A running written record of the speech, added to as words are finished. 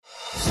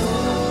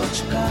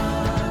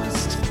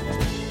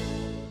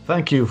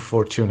Thank you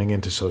for tuning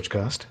into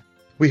Sochcast.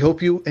 We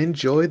hope you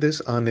enjoy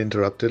this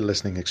uninterrupted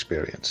listening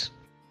experience.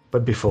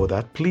 But before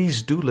that,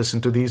 please do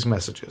listen to these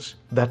messages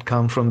that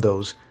come from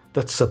those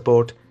that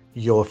support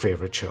your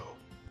favorite show.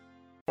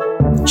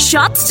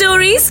 Short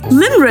stories,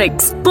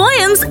 limericks,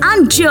 poems,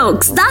 and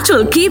jokes that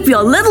will keep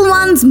your little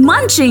ones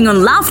munching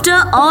on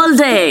laughter all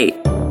day.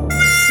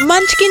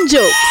 Munchkin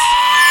jokes.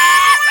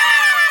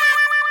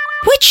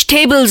 Which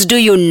tables do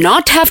you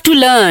not have to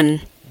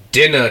learn?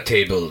 Dinner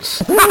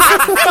tables.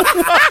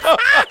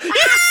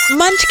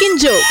 Munchkin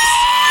jokes.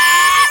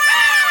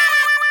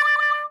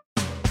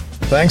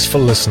 Thanks for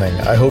listening.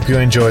 I hope you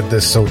enjoyed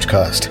this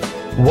Sochcast.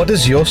 What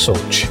is your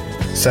Soch?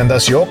 Send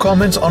us your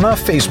comments on our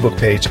Facebook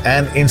page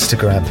and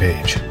Instagram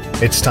page.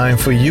 It's time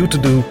for you to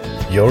do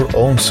your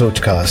own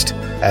Sochcast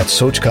at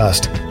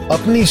Sochcast.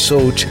 Apni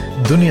Soch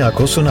Duniya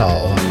ko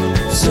sunao.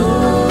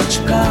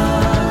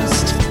 Sochcast.